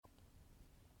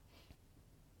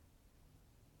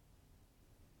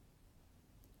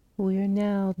We are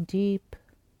now deep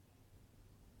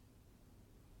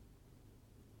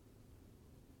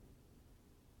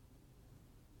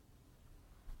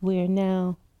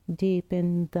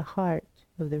in the heart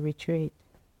of the retreat.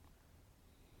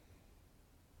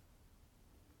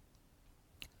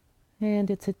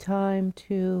 And it's a time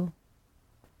to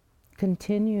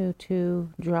continue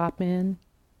to drop in.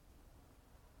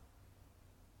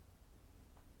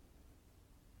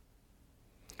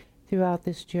 Throughout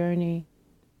this journey,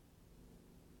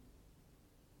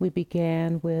 we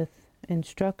began with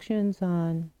instructions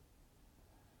on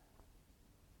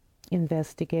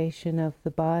investigation of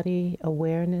the body,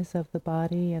 awareness of the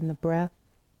body and the breath.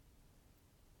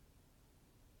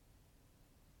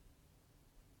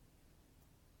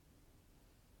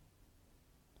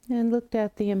 And looked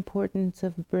at the importance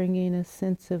of bringing a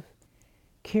sense of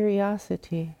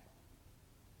curiosity,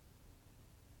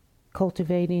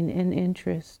 cultivating an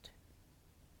interest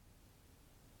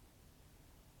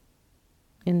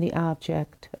in the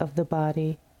object of the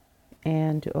body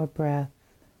and or breath.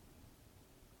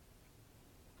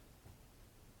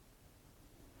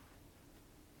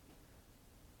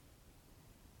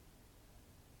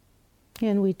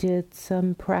 And we did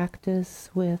some practice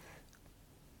with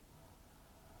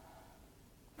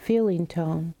feeling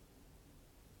tone,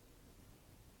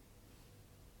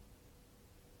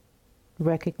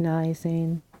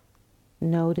 recognizing,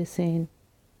 noticing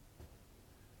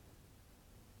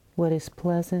what is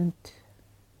pleasant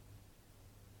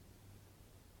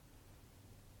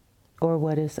or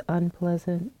what is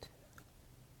unpleasant,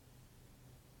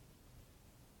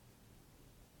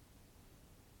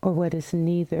 or what is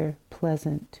neither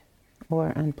pleasant or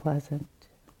unpleasant.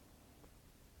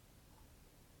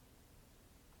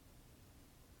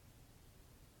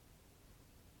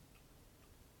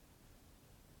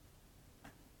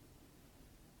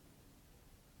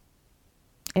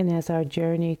 And as our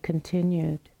journey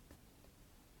continued,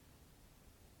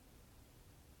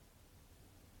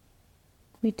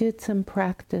 we did some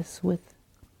practice with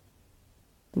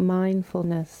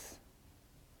mindfulness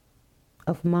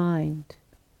of mind,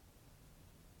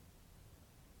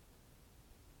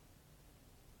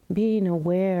 being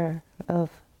aware of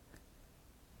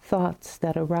thoughts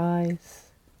that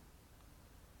arise,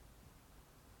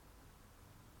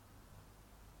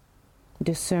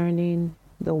 discerning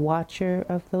the watcher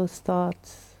of those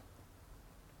thoughts,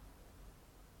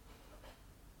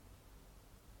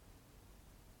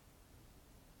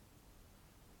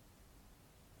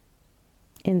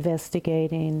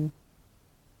 investigating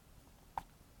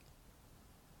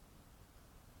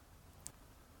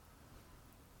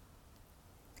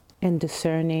and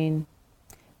discerning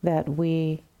that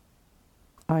we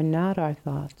are not our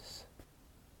thoughts.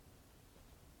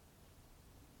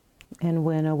 And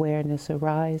when awareness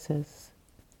arises,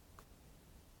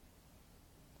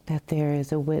 that there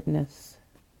is a witness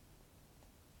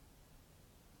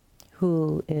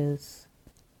who is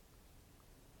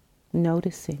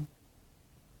noticing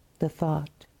the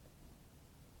thought.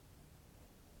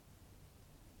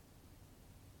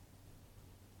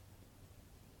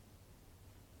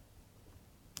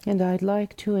 And I'd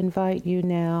like to invite you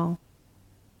now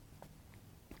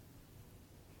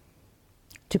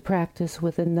to practice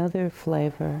with another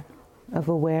flavor of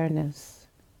awareness.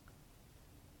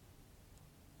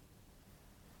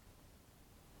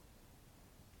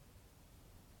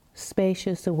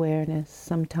 Spacious awareness,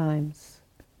 sometimes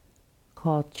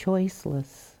called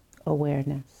choiceless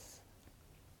awareness.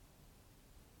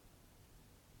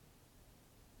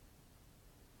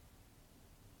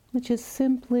 Which is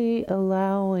simply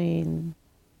allowing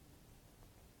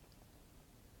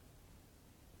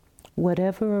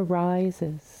whatever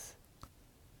arises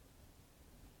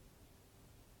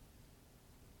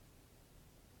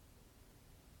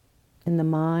in the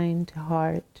mind,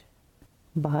 heart,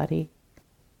 body,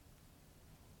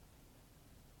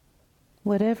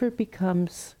 whatever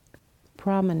becomes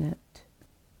prominent,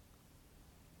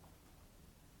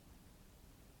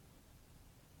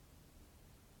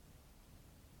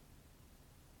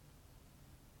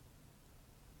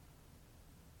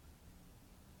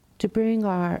 to bring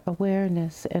our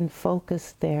awareness and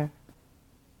focus there.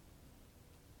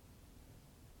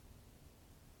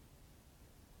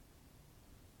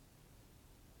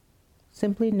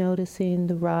 Simply noticing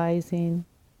the rising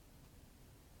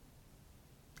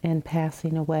and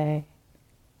passing away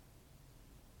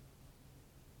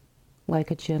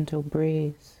like a gentle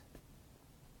breeze.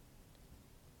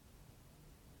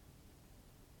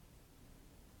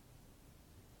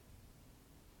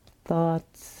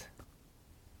 Thoughts,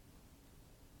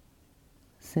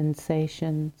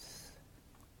 sensations,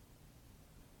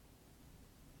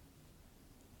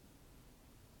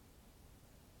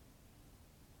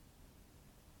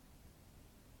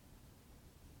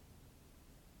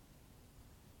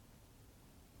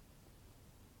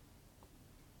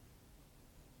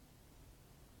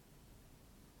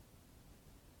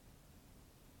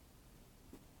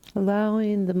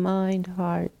 allowing the mind,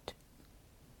 heart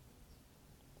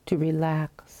to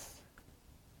relax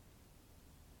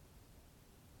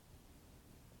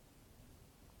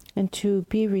and to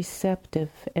be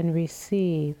receptive and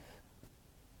receive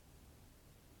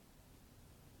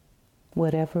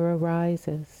whatever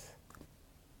arises.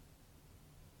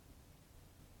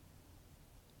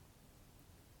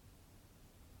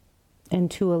 And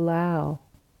to allow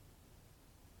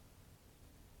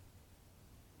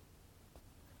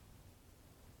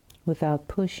without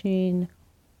pushing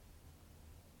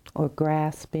or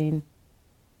grasping,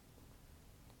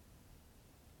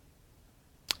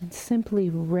 and simply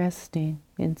resting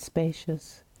in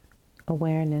spacious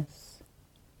awareness.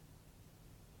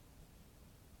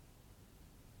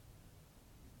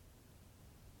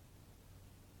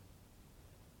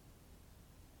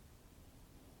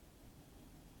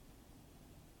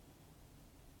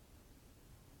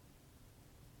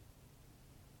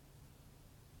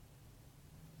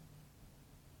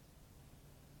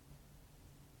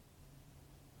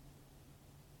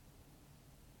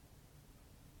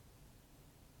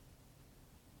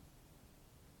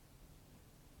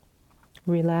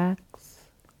 Relax.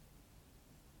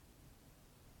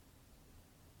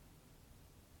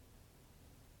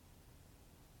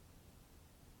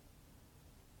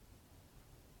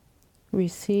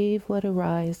 Receive what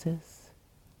arises.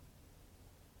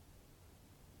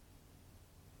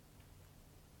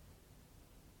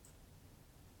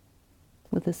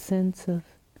 With a sense of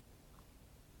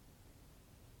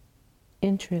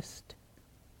interest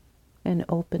and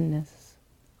openness.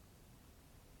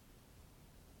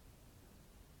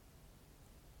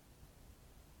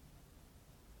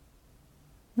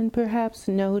 And perhaps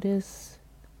notice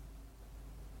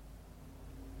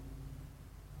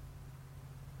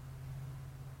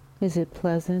is it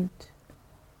pleasant,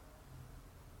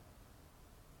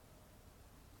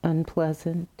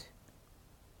 unpleasant,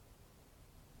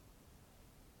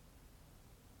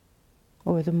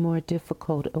 or the more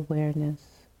difficult awareness?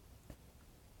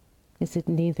 Is it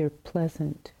neither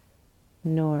pleasant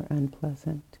nor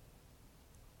unpleasant?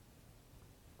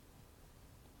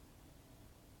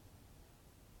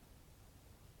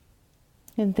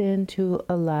 And then to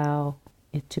allow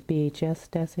it to be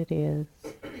just as it is.